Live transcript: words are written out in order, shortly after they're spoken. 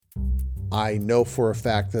I know for a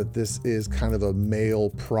fact that this is kind of a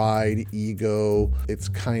male pride, ego. It's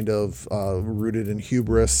kind of rooted in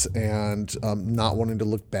hubris and not wanting to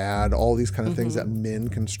look bad. All these kind of things that men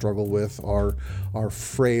can struggle with. Our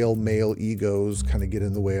frail male egos kind of get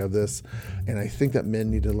in the way of this. And I think that men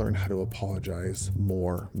need to learn how to apologize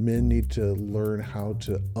more. Men need to learn how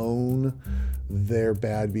to own their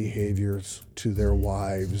bad behaviors to their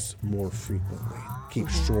wives more frequently. Keep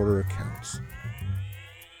shorter accounts.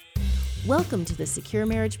 Welcome to the Secure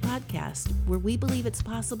Marriage Podcast, where we believe it's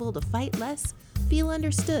possible to fight less, feel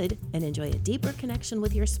understood, and enjoy a deeper connection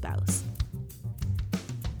with your spouse.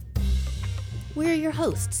 We're your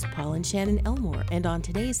hosts, Paul and Shannon Elmore, and on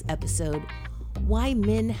today's episode, why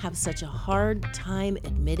men have such a hard time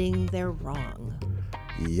admitting they're wrong.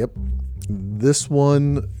 Yep. This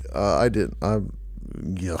one, I'm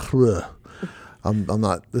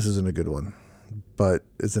not, this isn't a good one, but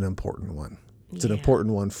it's an important one. It's an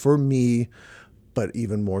important one for me, but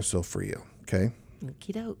even more so for you. Okay?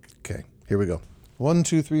 Okie doke. Okay, here we go. 1,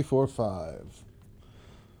 2, 3, 4, 5.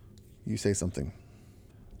 You say something.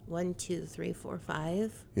 1, 2, 3, 4,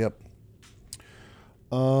 5. Yep.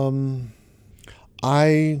 To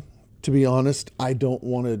be honest, I don't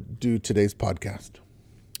want to do today's podcast.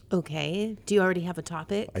 Okay. Do you already have a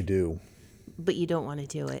topic? I do. But you don't want to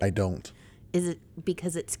do it? I don't. Is it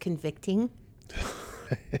because it's convicting?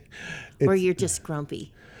 Or you're just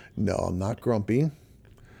grumpy? No, I'm not grumpy.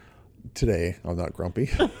 Today, I'm not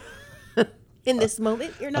grumpy. In this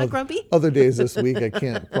moment, you're not grumpy? Other days this week, I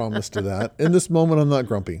can't promise to that. In this moment, I'm not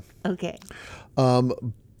grumpy. Okay.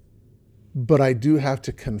 But I do have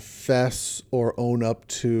to confess or own up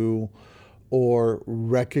to or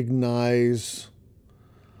recognize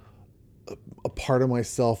a part of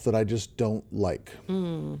myself that I just don't like.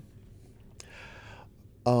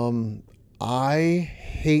 I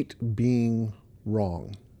hate being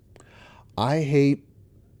wrong. I hate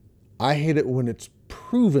it when it's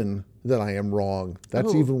proven that I am wrong.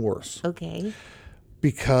 That's even worse. Okay.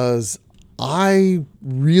 Because I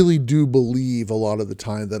really do believe a lot of the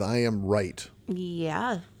time that I am right.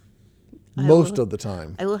 Yeah. Most of the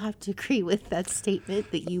time. I will have to agree with that statement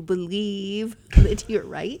that you believe that you're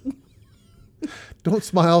right. Don't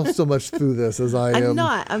smile so much through this as I am. I'm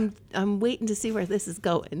not. I'm waiting to see where this is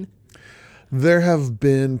going. There have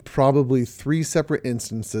been probably 3 separate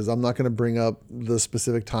instances. I'm not going to bring up the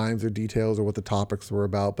specific times or details or what the topics were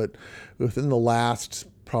about, but within the last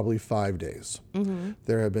probably 5 days,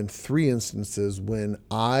 there have been 3 instances when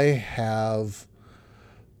I have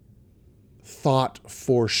thought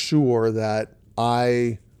for sure that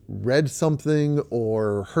I read something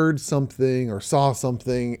or heard something or saw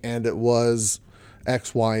something and it was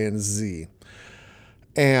X, Y, and Z.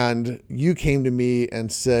 And you came to me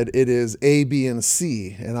and said, it is A, B, and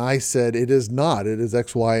C. And I said, it is not. It is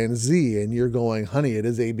X, Y, and Z. And you're going, honey, it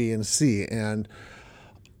is A, B, and C. And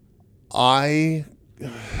I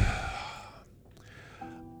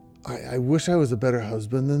wish I was a better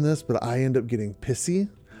husband than this, but I end up getting pissy.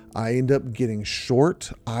 I end up getting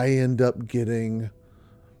short. I end up getting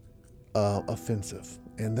offensive.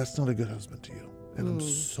 And that's not a good husband to you. And I'm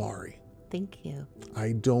sorry. Thank you.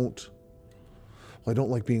 I don't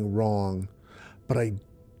like being wrong, but I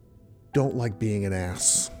don't like being an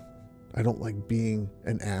ass. I don't like being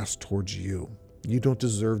an ass towards you. You don't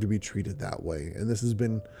deserve to be treated that way. And this has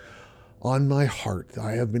been on my heart.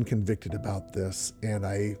 I have been convicted about this, and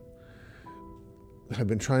I have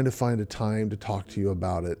been trying to find a time to talk to you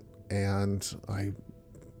about it. And I,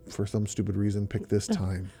 for some stupid reason, picked this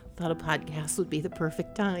time. Thought a podcast would be the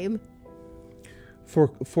perfect time.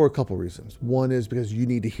 For a couple reasons. One is because you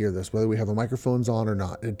need to hear this, whether we have our microphones on or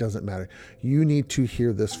not. It doesn't matter. You need to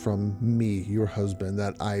hear this from me, your husband,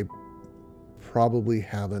 that I probably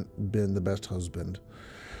haven't been the best husband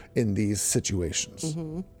in these situations.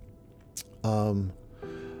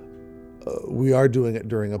 We are doing it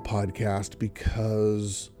during a podcast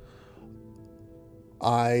because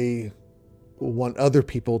I want other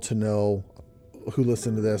people to know who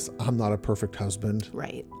listen to this, I'm not a perfect husband.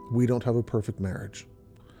 Right. We don't have a perfect marriage.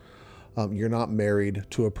 You're not married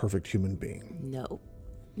to a perfect human being. No.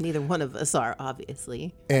 Neither one of us are,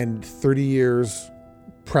 obviously. And 30 years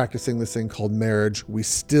practicing this thing called marriage, we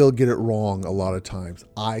still get it wrong a lot of times.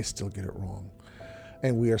 I still get it wrong.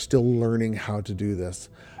 And we are still learning how to do this.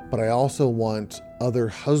 But I also want other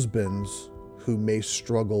husbands who may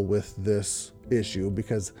struggle with this issue,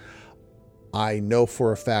 because I know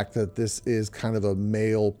for a fact that this is kind of a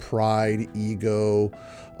male pride, ego.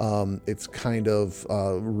 It's kind of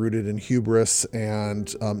rooted in hubris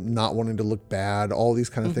and not wanting to look bad. All these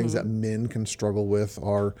kind of things that men can struggle with.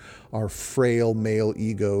 Our frail male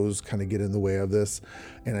egos kind of get in the way of this.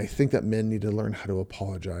 And I think that men need to learn how to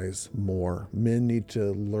apologize more. Men need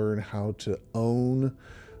to learn how to own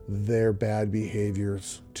their bad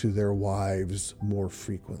behaviors to their wives more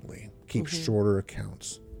frequently. Keep shorter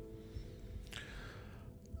accounts.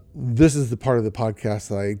 This is the part of the podcast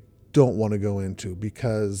that I don't want to go into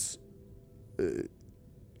because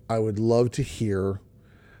I would love to hear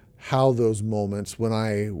how those moments when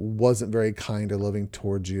I wasn't very kind or loving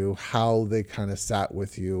towards you, how they kind of sat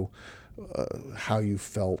with you, how you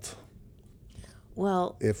felt.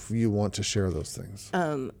 Well, if you want to share those things.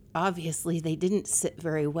 Obviously they didn't sit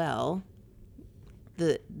very well.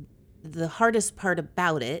 The hardest part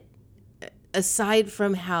about it, aside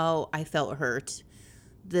from how I felt hurt,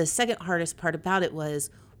 the second hardest part about it was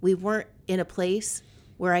we weren't in a place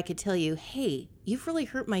where I could tell you, hey, you've really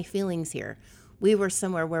hurt my feelings here. We were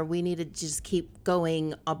somewhere where we needed to just keep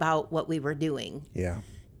going about what we were doing. Yeah.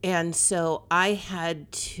 And so I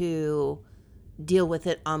had to deal with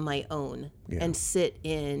it on my own and sit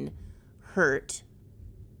in hurt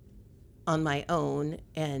on my own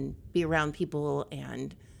and be around people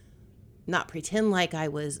and not pretend like I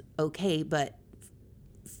was okay, but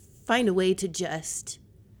find a way to just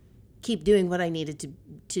keep doing what I needed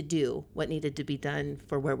to do, what needed to be done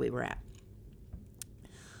for where we were at.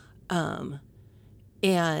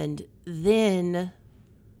 And then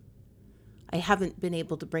I haven't been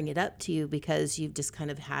able to bring it up to you because you've just kind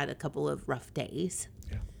of had a couple of rough days.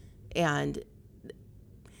 Yeah. And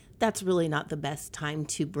that's really not the best time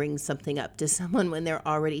to bring something up to someone when they're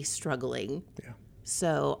already struggling. Yeah.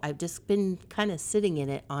 So I've just been kind of sitting in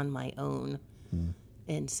it on my own.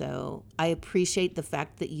 And so I appreciate the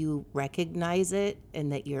fact that you recognize it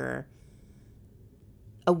and that you're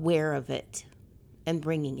aware of it and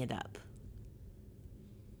bringing it up.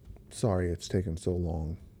 Sorry it's taken so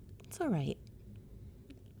long. It's all right.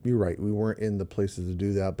 You're right. We weren't in the places to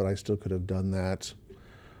do that, but I still could have done that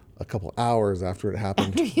a couple hours after it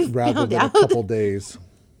happened rather than a couple days.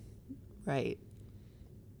 Right.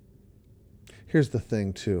 Here's the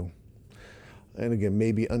thing, too. And again,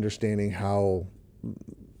 maybe understanding how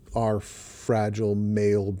our fragile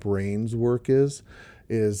male brains work is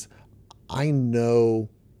I know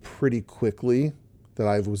pretty quickly that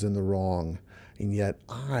I was in the wrong, and yet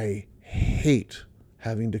I hate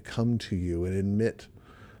having to come to you and admit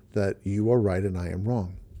that you are right and I am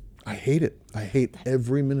wrong. I hate it. I hate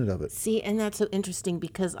every minute of it. See, and that's so interesting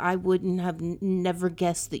because I wouldn't have never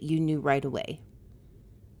guessed that you knew right away.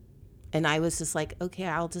 And I was just like, okay,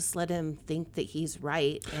 I'll just let him think that he's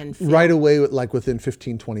right. And right away, like within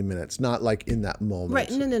 15, 20 minutes, not like in that moment.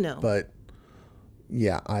 Right, no. But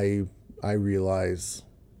yeah, I realize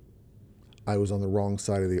I was on the wrong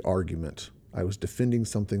side of the argument. I was defending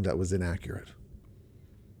something that was inaccurate.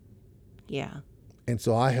 Yeah. And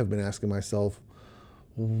so I have been asking myself,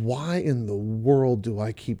 why in the world do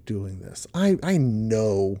I keep doing this? I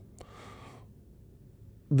know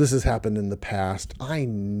this has happened in the past. I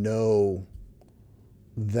know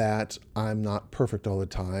that I'm not perfect all the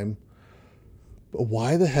time. But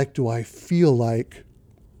why the heck do I feel like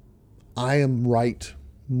I am right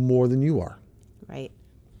more than you are? Right.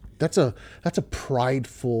 That's a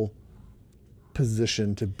prideful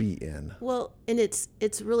position to be in. Well, and it's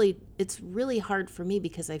really hard for me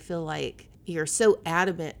because I feel like you're so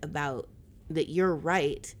adamant about that you're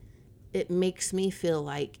right. It makes me feel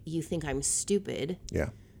like you think I'm stupid. Yeah.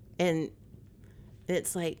 And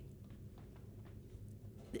it's like,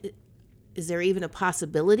 is there even a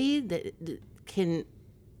possibility that can,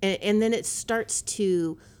 and then it starts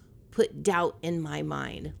to put doubt in my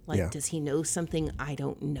mind. Like, does he know something I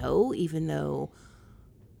don't know, even though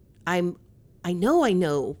I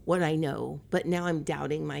know what I know, but now I'm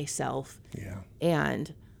doubting myself. Yeah.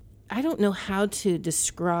 And I don't know how to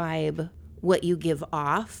describe what you give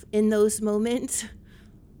off in those moments.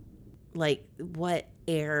 Like what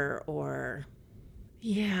air or,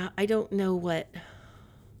 I don't know what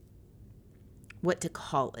to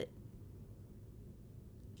call it.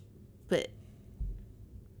 But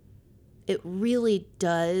it really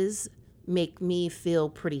does make me feel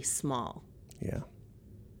pretty small. Yeah.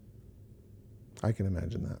 I can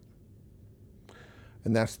imagine that.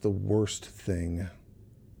 And that's the worst thing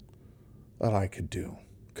that I could do.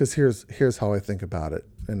 Because here's how I think about it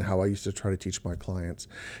and how I used to try to teach my clients.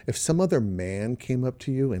 If some other man came up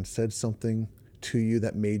to you and said something to you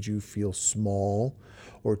that made you feel small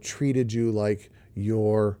or treated you like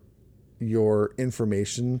your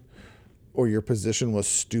information or your position was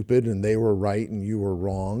stupid and they were right and you were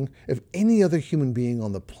wrong, if any other human being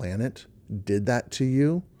on the planet did that to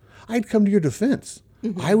you, I'd come to your defense.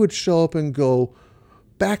 I would show up and go,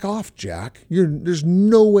 back off, Jack. There's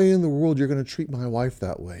no way in the world you're going to treat my wife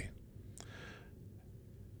that way.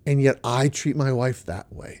 And yet I treat my wife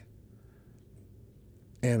that way.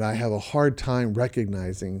 And I have a hard time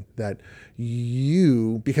recognizing that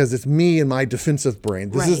because it's me and my defensive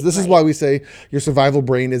brain. This is why we say your survival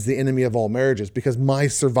brain is the enemy of all marriages, because my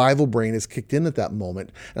survival brain is kicked in at that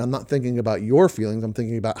moment. And I'm not thinking about your feelings. I'm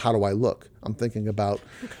thinking about, how do I look? I'm thinking about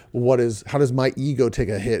how does my ego take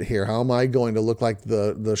a hit here? How am I going to look like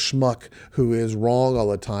the schmuck who is wrong all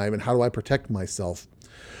the time? And how do I protect myself?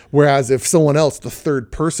 Whereas if someone else, the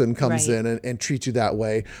third person, comes in and treats you that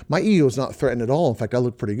way, my ego is not threatened at all. In fact, I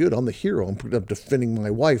look pretty good. I'm the hero. I'm defending my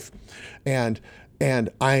wife, and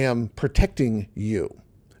I am protecting you.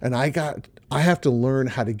 And I have to learn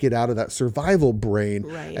how to get out of that survival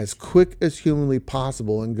brain as quick as humanly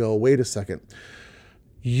possible and go, wait a second.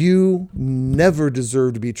 You never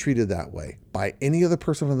deserve to be treated that way by any other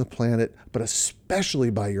person on the planet, but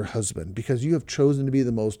especially by your husband, because you have chosen to be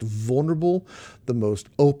the most vulnerable, the most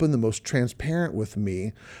open, the most transparent with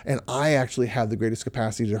me. And I actually have the greatest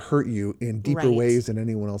capacity to hurt you in deeper ways than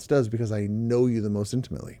anyone else does, because I know you the most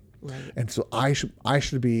intimately. Right. And so I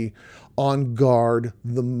should be on guard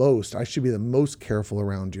the most. I should be the most careful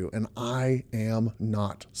around you. And I am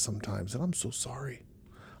not sometimes. And I'm so sorry.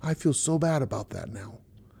 I feel so bad about that now.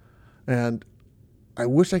 And I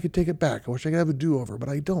wish I could take it back. I wish I could have a do-over, but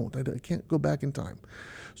I don't. I can't go back in time.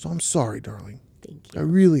 So I'm sorry, darling. Thank you. I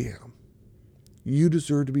really am. You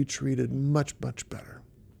deserve to be treated much, much better.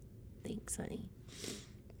 Thanks, honey.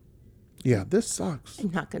 Yeah, this sucks.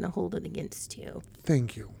 I'm not going to hold it against you.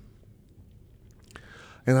 Thank you.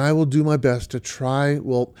 And I will do my best to try.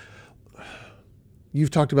 Well,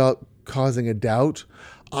 you've talked about causing a doubt.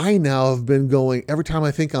 I now have been going, every time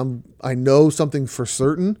I think I know something for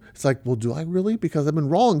certain, it's like, well, do I really? Because I've been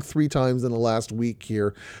wrong 3 times in the last week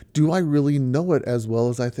here. Do I really know it as well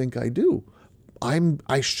as I think I do?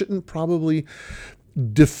 I shouldn't probably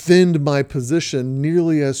defend my position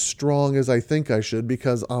nearly as strong as I think I should,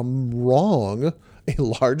 because I'm wrong a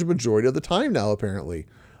large majority of the time now, apparently.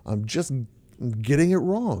 I'm just getting it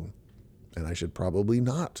wrong. And I should probably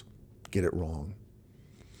not get it wrong.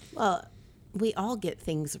 Well, we all get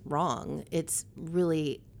things wrong. It's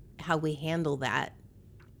really how we handle that.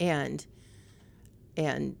 And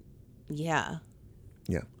yeah.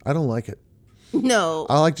 Yeah. I don't like it. No.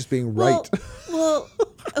 I like just being right. Well,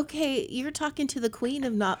 okay, you're talking to the queen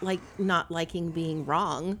of not liking being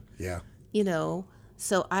wrong. Yeah. You know.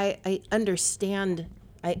 So I understand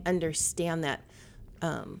that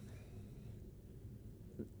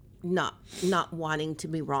not wanting to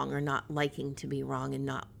be wrong, or not liking to be wrong, and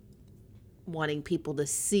not wanting people to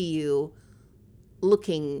see you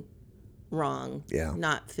looking wrong. Yeah.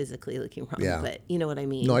 Not physically looking wrong, yeah. But you know what I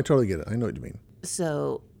mean. No, I totally get it. I know what you mean.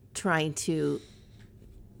 So trying to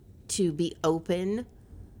be open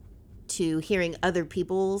to hearing other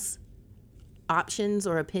people's options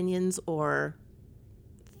or opinions or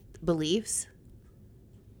beliefs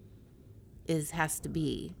has to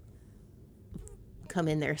be come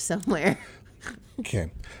in there somewhere.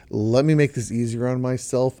 Okay, let me make this easier on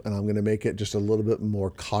myself, and I'm going to make it just a little bit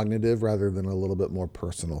more cognitive rather than a little bit more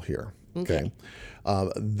personal here. Okay.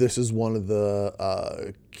 This is one of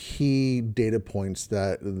the key data points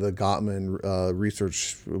that the Gottman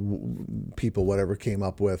research people, whatever, came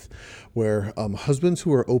up with, where husbands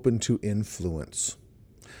who are open to influence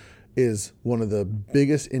is one of the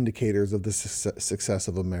biggest indicators of the success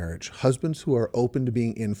of a marriage. Husbands who are open to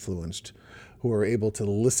being influenced, who are able to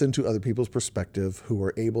listen to other people's perspective, who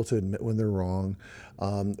are able to admit when they're wrong,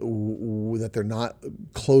 that they're not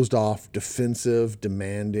closed off, defensive,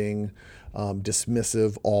 demanding,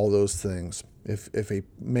 dismissive, all those things. If a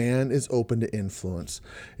man is open to influence,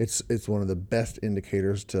 it's one of the best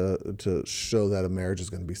indicators to show that a marriage is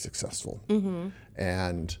going to be successful. Mm-hmm.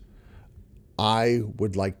 And I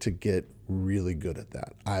would like to get really good at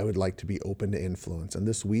that. I would like to be open to influence. And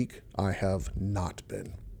this week, I have not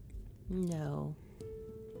been. No.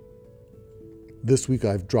 This week,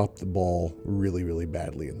 I've dropped the ball really, really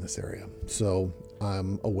badly in this area. So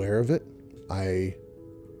I'm aware of it. I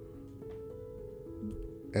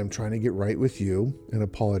am trying to get right with you and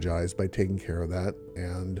apologize by taking care of that.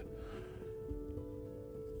 And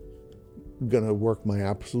I'm going to work my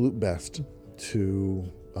absolute best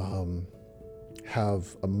to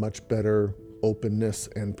have a much better openness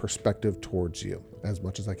and perspective towards you as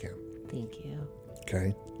much as I can. Thank you.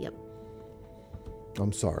 Okay? Yep.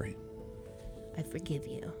 I'm sorry. I forgive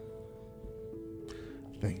you.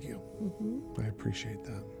 Thank you. I appreciate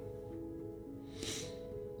that.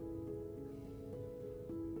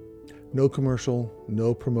 No commercial,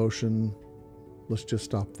 no promotion. Let's just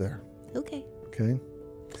stop there. Okay. Okay?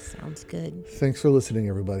 Sounds good. Thanks for listening,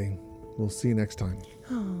 everybody. We'll see you next time.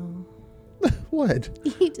 Oh, What?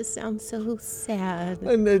 you just sound so sad.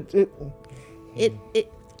 And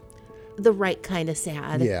It the right kind of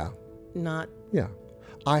sad. yeah. Not Yeah.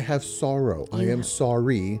 I have sorrow. I am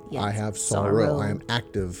sorry. Yes, I have sorrow. sorrow. I am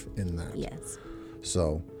active in that. yes.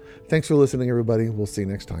 So, thanks for listening, everybody. We'll see you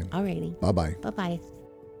next time. Alrighty. Bye-bye. Bye-bye.